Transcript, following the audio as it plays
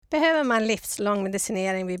Behöver man livslång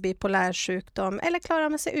medicinering vid bipolär sjukdom eller klarar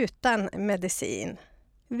man sig utan medicin?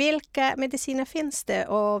 Vilka mediciner finns det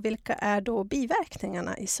och vilka är då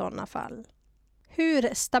biverkningarna i sådana fall? Hur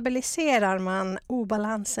stabiliserar man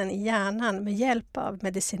obalansen i hjärnan med hjälp av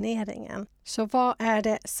medicineringen? Så vad är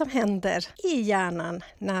det som händer i hjärnan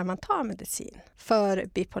när man tar medicin för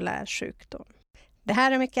bipolär sjukdom? Det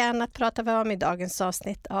här och mycket annat pratar vi om i dagens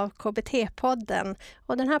avsnitt av KBT-podden.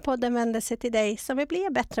 Och den här podden vänder sig till dig som vill bli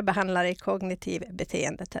en bättre behandlare i kognitiv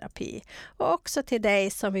beteendeterapi. Och också till dig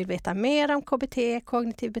som vill veta mer om KBT,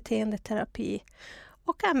 kognitiv beteendeterapi.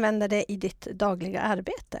 Och använda det i ditt dagliga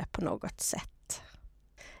arbete på något sätt.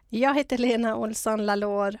 Jag heter Lena Olsson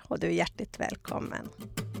Lalor och du är hjärtligt välkommen.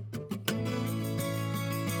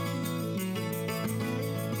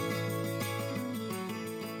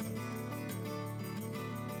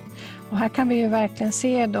 Och här kan vi ju verkligen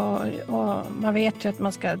se då, och man vet ju att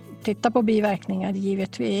man ska titta på biverkningar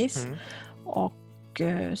givetvis och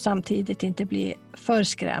samtidigt inte bli för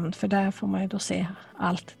skrämd, för där får man ju då se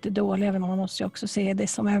allt det dåliga, men man måste ju också se det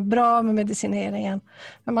som är bra med medicineringen.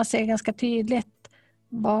 Men man ser ganska tydligt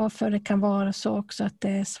varför det kan vara så också att det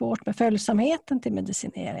är svårt med följsamheten till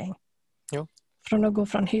medicinering. Jo. Från att gå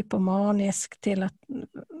från hypomanisk till att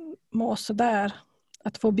må så där.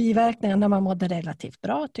 Att få biverkningar när man mådde relativt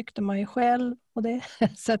bra tyckte man ju själv. Och det.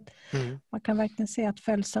 Så att man kan verkligen se att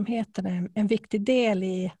följsamheten är en viktig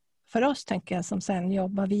del för oss, tänker jag, som sen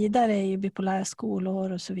jobbar vidare i bipolära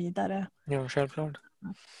skolor och så vidare. Ja, självklart.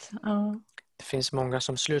 Ja. Det finns många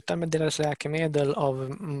som slutar med deras läkemedel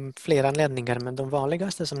av flera anledningar, men de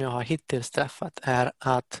vanligaste som jag har hittills träffat är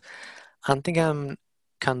att antingen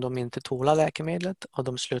kan de inte tåla läkemedlet och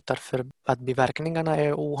de slutar för att biverkningarna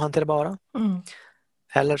är ohanterbara.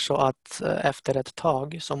 Eller så att efter ett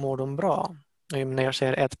tag så mår de bra. När jag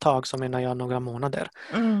säger ett tag så menar jag några månader.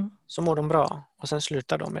 Så mår de bra och sen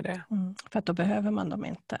slutar de med det. För att då behöver man dem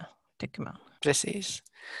inte, tycker man. Precis.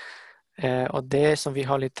 Och det som vi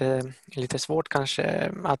har lite svårt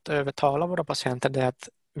kanske att övertala våra patienter, det är att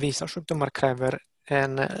vissa sjukdomar kräver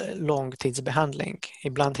en långtidsbehandling,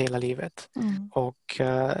 ibland hela livet. Och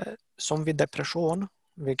som vid depression,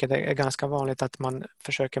 vilket är ganska vanligt att man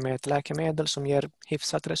försöker med ett läkemedel som ger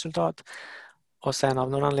hyfsat resultat. Och sen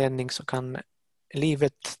av någon anledning så kan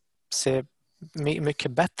livet se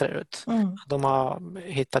mycket bättre ut. De har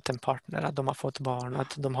hittat en partner, att de har fått barn,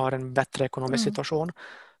 att de har en bättre ekonomisk situation.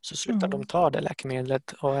 Så slutar de ta det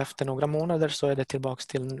läkemedlet och efter några månader så är det tillbaka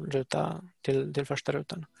till första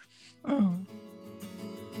rutan.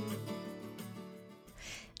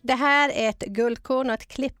 Det här är ett guldkorn och ett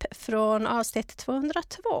klipp från avsnitt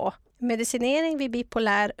 202. Medicinering vid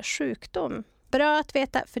bipolär sjukdom. Bra att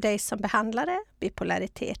veta för dig som behandlare.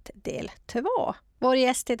 Bipolaritet del 2. Vår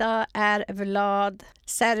gäst idag är Vlad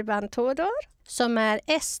Serban-Todor som är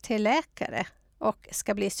ST-läkare och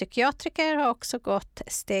ska bli psykiatriker och har också gått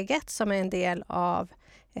steg 1 som är en del av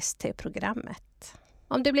ST-programmet.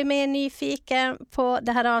 Om du blir mer nyfiken på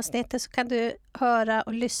det här avsnittet så kan du höra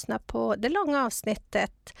och lyssna på det långa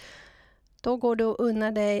avsnittet. Då går du och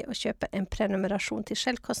unnar dig och köper en prenumeration till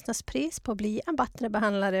självkostnadspris på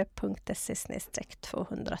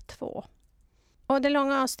blienbattrebehandlare.se/202. Och det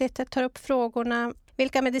långa avsnittet tar upp frågorna: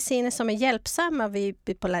 vilka mediciner som är hjälpsamma vid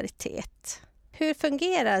bipolaritet? Hur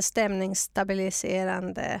fungerar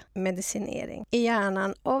stämningsstabiliserande medicinering i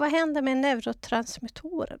hjärnan? Och vad händer med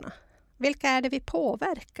neurotransmittorerna? Vilka är det vi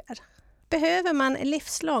påverkar? Behöver man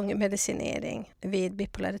livslång medicinering vid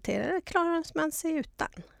bipolaritet eller klarar man sig utan?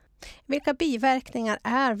 Vilka biverkningar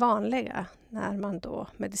är vanliga när man då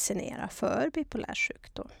medicinerar för bipolär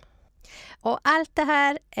sjukdom? Och allt det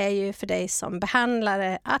här är ju för dig som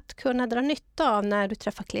behandlare att kunna dra nytta av när du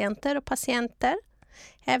träffar klienter och patienter.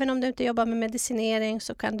 Även om du inte jobbar med medicinering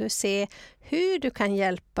så kan du se hur du kan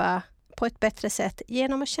hjälpa på ett bättre sätt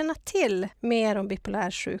genom att känna till mer om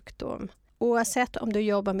bipolär sjukdom. Oavsett om du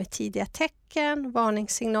jobbar med tidiga tecken,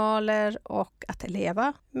 varningssignaler och att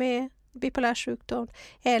leva med bipolär sjukdom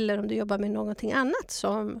eller om du jobbar med någonting annat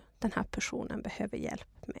som den här personen behöver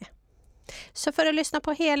hjälp med. Så för att lyssna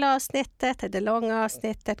på hela avsnittet, det långa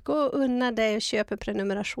avsnittet, gå och unna dig och köp en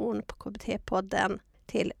prenumeration på KBT-podden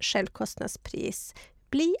till självkostnadspris.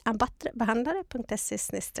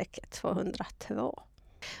 blienbattrebehandlare.se/202.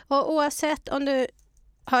 Och oavsett om du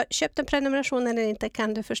har köpt en prenumeration eller inte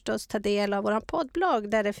kan du förstås ta del av vår poddblogg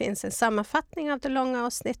där det finns en sammanfattning av det långa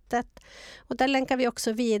avsnittet. Och där länkar vi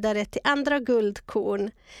också vidare till andra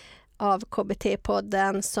guldkorn av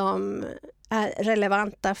KBT-podden som är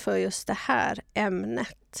relevanta för just det här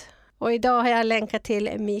ämnet. Och idag har jag länkat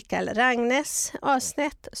till Mikael Ragnes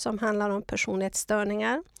avsnitt som handlar om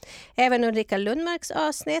personlighetsstörningar. Även Ulrika Lundmarks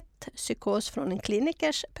avsnitt, psykos från en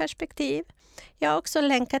klinikers perspektiv. Jag har också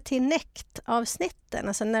länkat till NECT-avsnitten,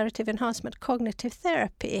 alltså Narrative Enhancement Cognitive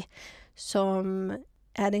Therapy, som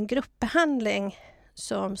är en gruppbehandling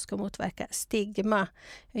som ska motverka stigma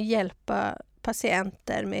och hjälpa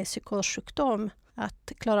patienter med psykossjukdom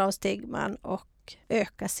att klara av stigman och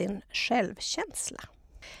öka sin självkänsla.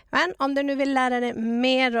 Men om du nu vill lära dig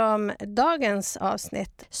mer om dagens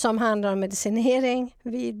avsnitt som handlar om medicinering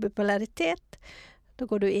vid bipolaritet, då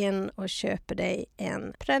går du in och köper dig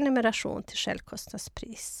en prenumeration till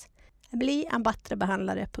självkostnadspris. Bli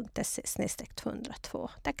ambattrebehandlare.se/202.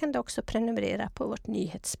 Där kan du också prenumerera på vårt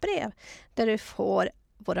nyhetsbrev där du får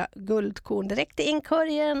våra guldkorn direkt i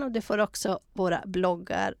inkorgen och du får också våra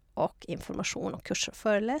bloggar och information om kurser och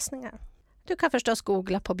föreläsningar. Du kan förstås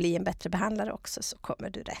googla på Bli en bättre behandlare också så kommer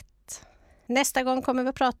du rätt. Nästa gång kommer vi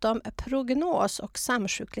att prata om prognos och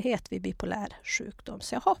samsjuklighet vid bipolär sjukdom.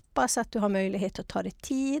 Så jag hoppas att du har möjlighet att ta dig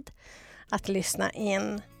tid att lyssna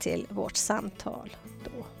in till vårt samtal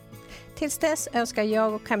då. Tills dess önskar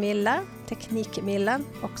jag och Camilla, Teknikmillan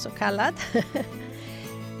också kallad,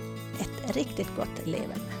 ett riktigt gott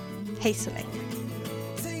levande. Hej så länge!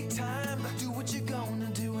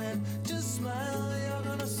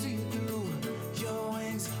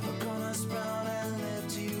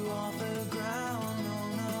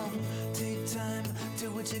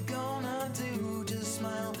 What you gonna